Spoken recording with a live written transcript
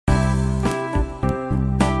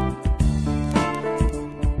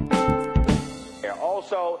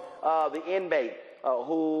the inmate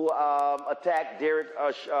who attacked Derek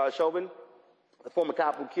Chauvin, the former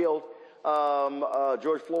cop who killed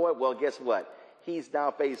George Floyd, well, guess what? He's now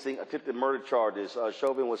facing attempted murder charges.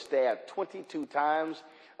 Chauvin was stabbed 22 times.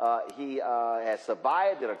 He has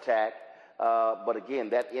survived an attack, but again,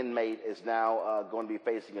 that inmate is now going to be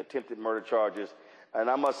facing attempted murder charges. And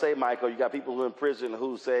I must say, Michael, you got people who are in prison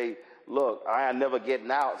who say, look, I ain't never getting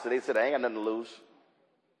out. So they said, I ain't got nothing to lose.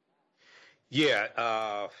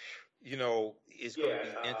 Yeah, you know, it's going to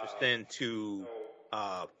be interesting to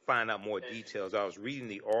find out more details. I was reading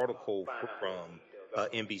the article from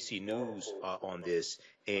NBC News on this,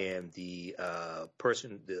 and the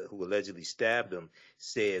person who allegedly stabbed him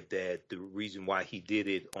said that the reason why he did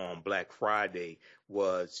it on Black Friday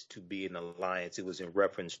was to be an alliance. It was in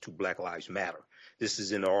reference to Black Lives Matter. This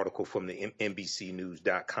is in the article from the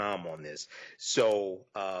NBCnews.com on this. So,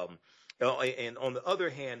 and on the other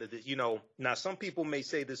hand, you know, now some people may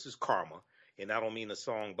say this is karma, and I don't mean a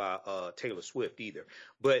song by Taylor Swift either,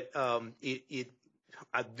 but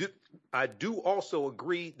I do also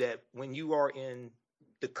agree that when you are in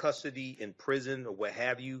the custody in prison or what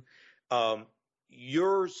have you,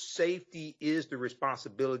 your safety is the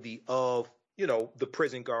responsibility of, you know, the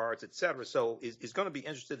prison guards, et cetera. So it's going to be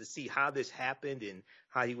interesting to see how this happened and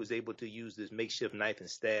how he was able to use this makeshift knife and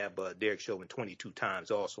stab Derek Chauvin 22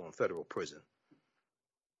 times also in federal prison.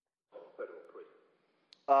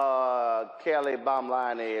 Kelly, bottom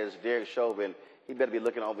line is Derek Chauvin, he better be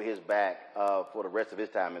looking over his back for the rest of his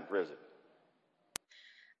time in prison.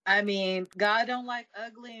 I mean, God don't like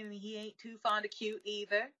ugly, and he ain't too fond of cute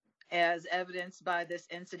either, as evidenced by this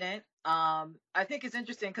incident. I think it's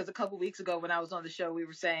interesting because a couple weeks ago when I was on the show, we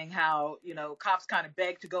were saying how, you know, cops kind of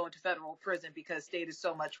beg to go into federal prison because state is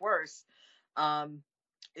so much worse.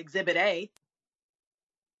 Exhibit A.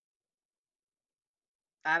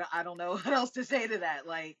 I don't know what else to say to that.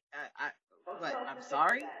 Like, I'm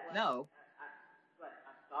sorry? No.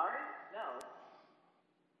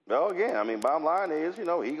 Well, again, I mean, bottom line is, you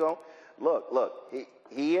know, he gonna look.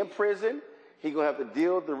 He in prison. He gonna have to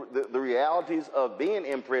deal with the realities of being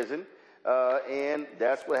in prison, and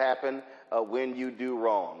that's what happened when you do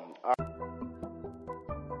wrong.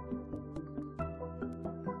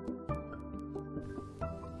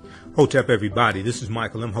 Hotep, everybody. This is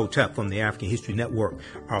Michael M. Hotep from the African History Network.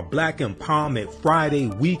 Our Black Empowerment Friday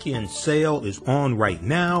weekend sale is on right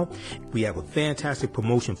now. We have a fantastic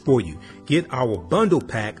promotion for you. Get our bundle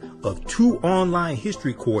pack of 2 online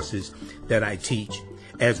history courses that I teach,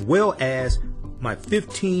 as well as my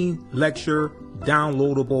 15 lecture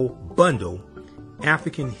downloadable bundle,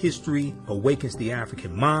 African History Awakens the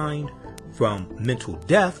African Mind from Mental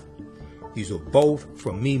Death. These are both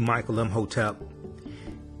from me, Michael M. Hotep.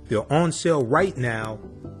 They're on sale right now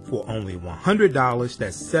for only $100.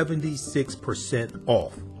 That's 76%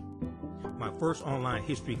 off. My first online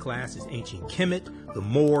history class is Ancient Kemet, the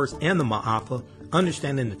Moors, and the Ma'afa,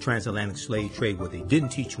 Understanding the Transatlantic Slave Trade, what they didn't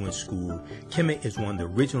teach you in school. Kemet is one of the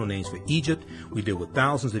original names for Egypt. We deal with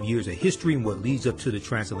thousands of years of history and what leads up to the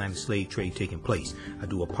transatlantic slave trade taking place. I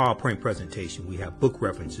do a PowerPoint presentation. We have book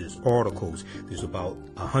references, articles. There's about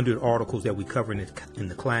 100 articles that we cover in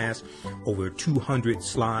the class, over 200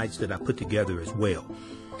 slides that I put together as well.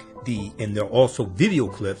 And there are also video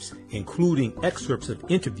clips, including excerpts of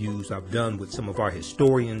interviews I've done with some of our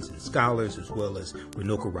historians and scholars, as well as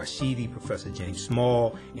Renoka Rashidi, Professor James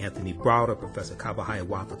Small, Anthony Browder, Professor Kabahaya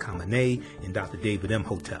Wafa Kamene, and Dr. David M.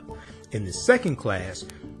 Hotep. In the second class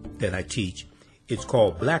that I teach, it's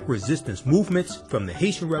called Black Resistance Movements from the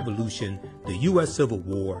Haitian Revolution, the U.S. Civil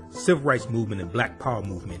War, Civil Rights Movement, and Black Power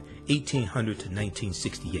Movement, 1800 to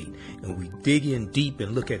 1968. And we dig in deep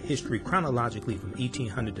and look at history chronologically from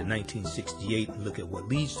 1800 to 1968 and look at what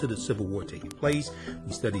leads to the Civil War taking place.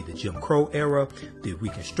 We study the Jim Crow era, the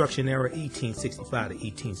Reconstruction era, 1865 to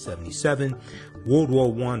 1877, World War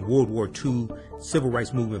I, World War II, Civil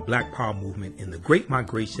Rights Movement, Black Power Movement, and the Great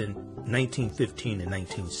Migration, 1915 and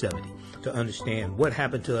 1970. To understand what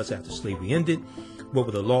happened to us after slavery ended, what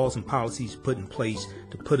were the laws and policies put in place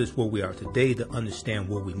to put us where we are today, to understand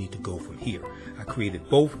where we need to go from here. I created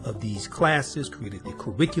both of these classes, created the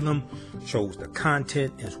curriculum, chose the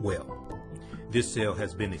content as well. This sale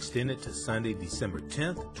has been extended to Sunday, December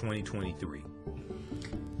 10th, 2023.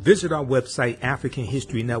 Visit our website,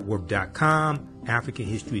 AfricanHistoryNetwork.com,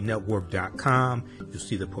 AfricanHistoryNetwork.com. You'll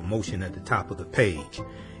see the promotion at the top of the page.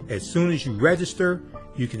 As soon as you register,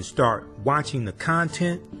 you can start watching the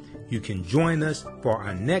content. You can join us for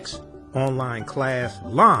our next online class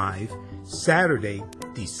live Saturday,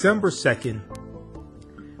 December 2nd,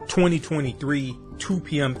 2023, 2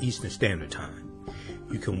 p.m. Eastern Standard Time.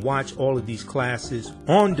 You can watch all of these classes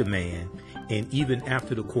on demand and even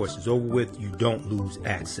after the course is over with, you don't lose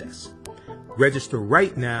access. Register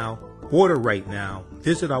right now, order right now,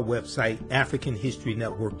 visit our website,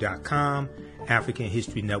 AfricanHistoryNetwork.com,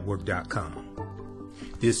 AfricanHistoryNetwork.com.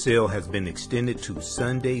 This sale has been extended to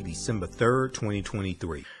Sunday, December 3rd,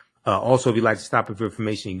 2023. Also, if you'd like to stop it for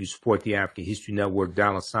information, you can support the African History Network,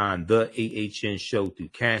 $, the AHN Show through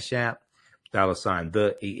Cash App, $,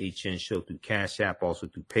 the AHN Show through Cash App, also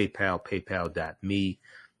through PayPal, paypal.me/the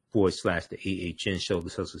AHN Show.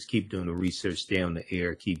 This helps us keep doing the research, stay on the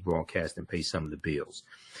air, keep broadcasting, pay some of the bills.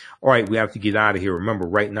 All right, we have to get out of here. Remember,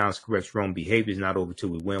 right now, it's correct wrong behavior is not over till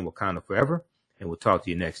we win Wakanda forever. And we'll talk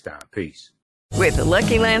to you next time. Peace. With the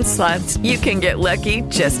Lucky Land Slots, you can get lucky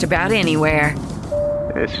just about anywhere.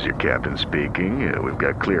 This is your captain speaking. We've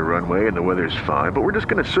got clear runway and the weather's fine, but we're just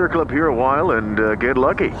going to circle up here a while and get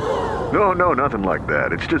lucky. No, nothing like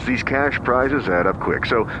that. It's just these cash prizes add up quick.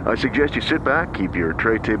 So I suggest you sit back, keep your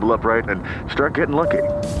tray table upright, and start getting lucky.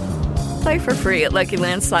 Play for free at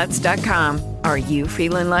LuckyLandSlots.com. Are you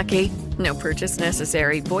feeling lucky? No purchase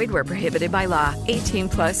necessary. Void where prohibited by law.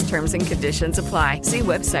 18+ terms and conditions apply. See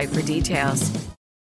website for details.